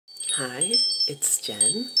Hi, it's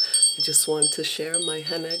Jen. I just wanted to share my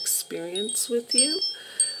henna experience with you.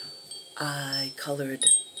 I colored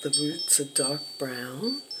the roots a dark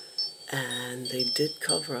brown, and they did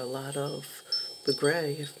cover a lot of the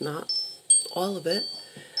gray, if not all of it,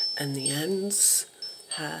 and the ends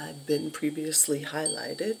had been previously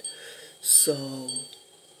highlighted, so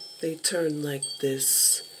they turned like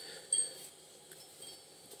this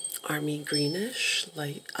army greenish,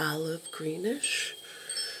 light olive greenish,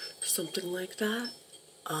 something like that.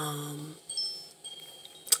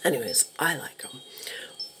 Anyways, I like them.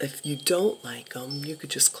 If you don't like them, you could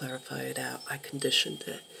just clarify it out. I conditioned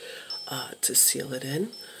it to seal it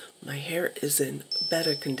in. My hair is in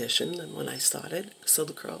better condition than when I started, so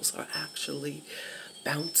the curls are actually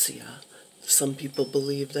bouncier. Some people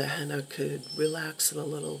believe that henna could relax it a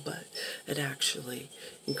little, but it actually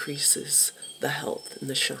increases the health and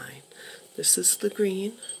the shine. This is the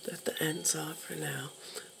green that the ends are for now.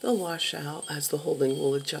 They'll wash out as the holding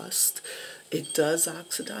will adjust. It does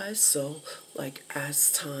oxidize, so like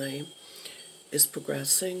as time is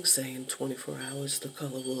progressing, say in 24 hours, the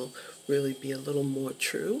color will really be a little more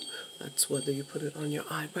true. That's whether you put it on your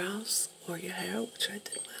eyebrows or your hair, which I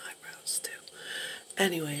did my eyebrows too.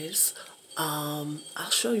 Anyways, I'll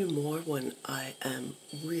show you more when I am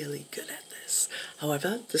really good at this.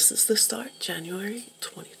 However, this is the start, January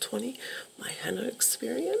 2020, my henna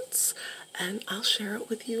experience, and I'll share it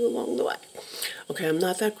with you along the way. Okay, I'm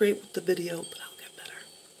not that great with the video, but